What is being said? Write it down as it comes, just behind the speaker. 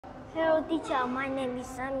Hello teacher, my name is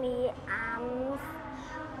Sammy. I'm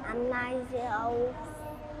 9 years old.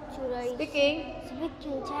 Today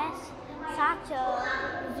speaking test. Such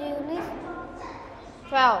a list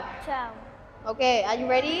 12. 12. Okay, are you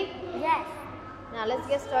ready? Yes. Now let's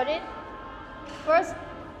get started. First,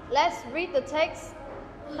 let's read the text.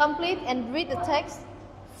 Complete and read the text.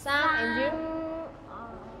 Sam and you.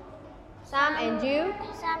 Sam and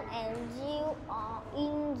you are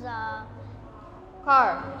in the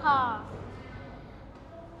car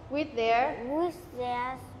with their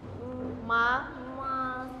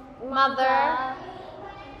mother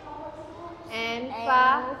and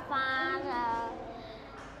father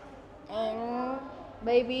and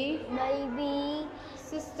baby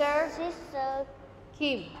sister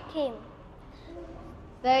Kim.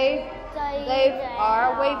 They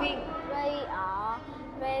are waving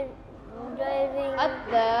at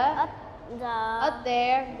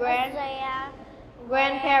their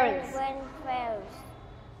grandparents.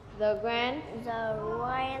 The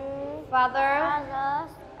grandfather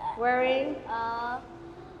wearing a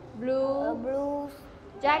blue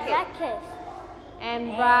jacket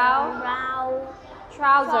and brown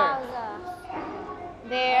trousers.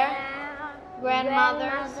 Their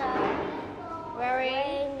grandmother's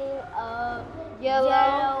wearing a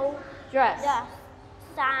yellow dress.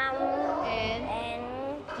 Sam and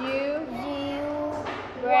you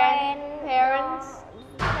grandparents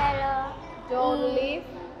don't live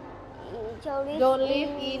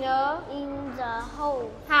in the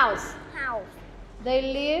house. They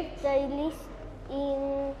live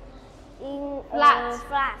in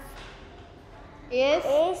flat.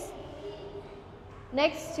 Is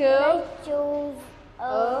next to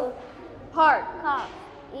a park.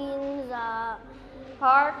 In the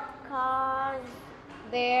Park cars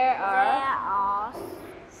there are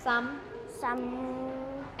some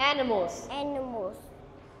animals.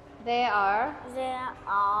 There are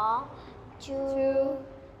two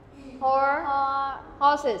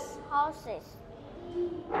horses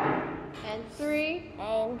and three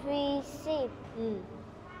sheep.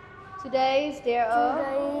 Today there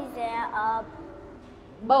are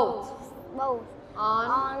boats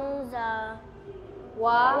on the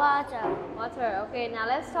water. Okay, now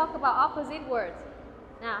let's talk about opposite words.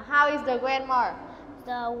 Now, how is the grandma?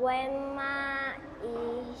 The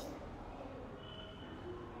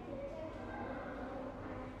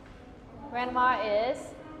grandma is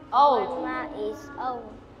old.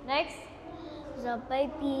 Next, the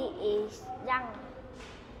baby is young.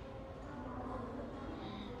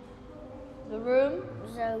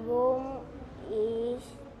 the room is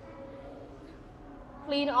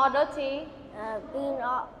clean or dirty.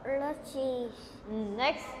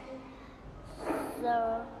 Next,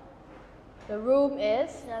 the room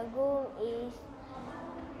is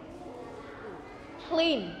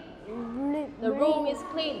clean. The room is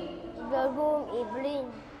clean.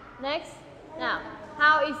 Next, now,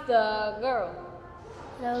 how is the girl?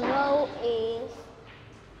 The girl is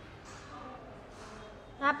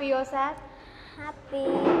Happy or sad? happy.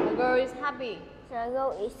 The girl is happy. The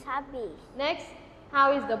girl is happy. Next,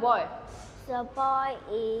 how is the boy?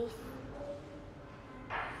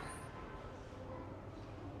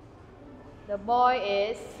 The boy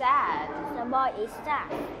is sad. The boy is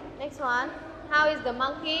sad. Next one, how is the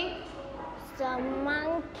monkey? The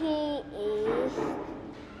monkey is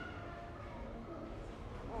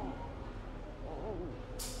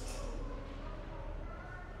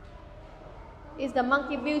Is the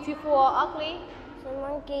monkey beautiful or ugly? the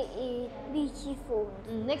monkey is beautiful.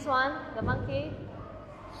 Next one, the monkey.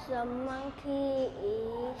 The monkey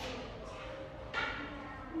is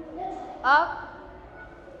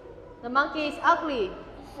The monkey is ugly.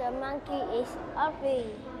 the monkey is ugly.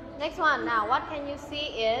 Next one, now what can you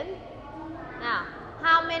see in? Now,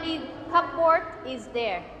 how many cupboard is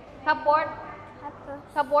there? Cupboard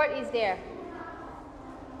is there.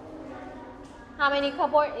 How many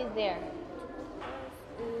cupboard is there?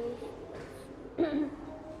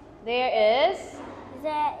 There is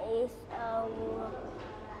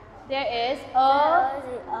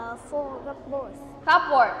four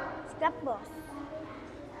cupboard. cupboards.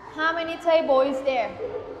 How many table is there?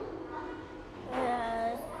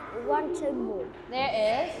 One table. There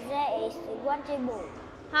is one table.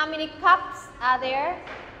 How many cups are there?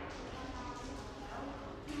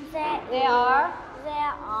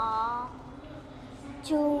 There are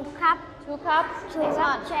two cups. Two cups. Next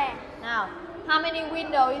one. Chair. Now, how many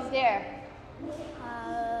window is there?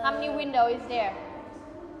 How many window is there?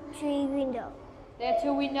 3 windows. There are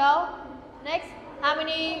 2 window. Next, how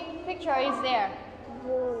many picture is there?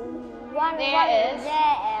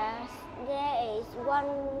 There is one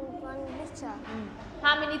picture.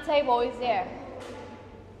 How many tables is there?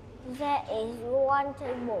 There is one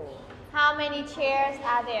table. How many chairs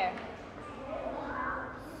are there?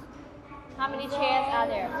 How many chairs are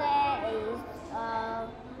there? There is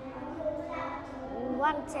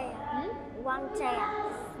one chair. One chair.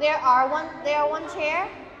 There are one chair.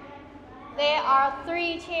 There are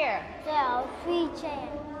 3 chairs. There are 3 chairs.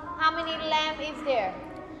 How many lamps is there?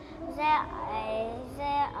 There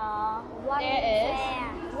are one chair,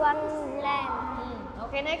 one lamp.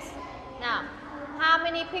 Okay, next. Now, how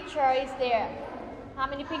many pictures is there? How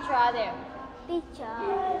many pictures are there? Picture.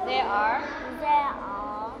 There are.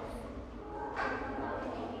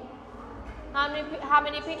 How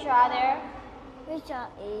many pictures are there? Picture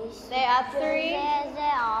is. There are 3.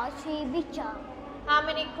 There are 3 pictures. How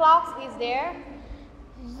many clocks is there?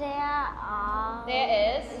 There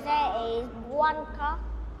is one clock.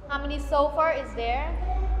 How many sofa is there?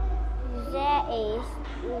 There is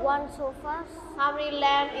one sofa. How many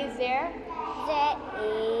lamp is there? There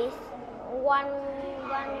is one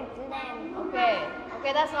lamp. Okay.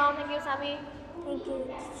 Okay, that's all. Thank you, Sammy. Thank you.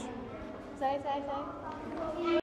 Say.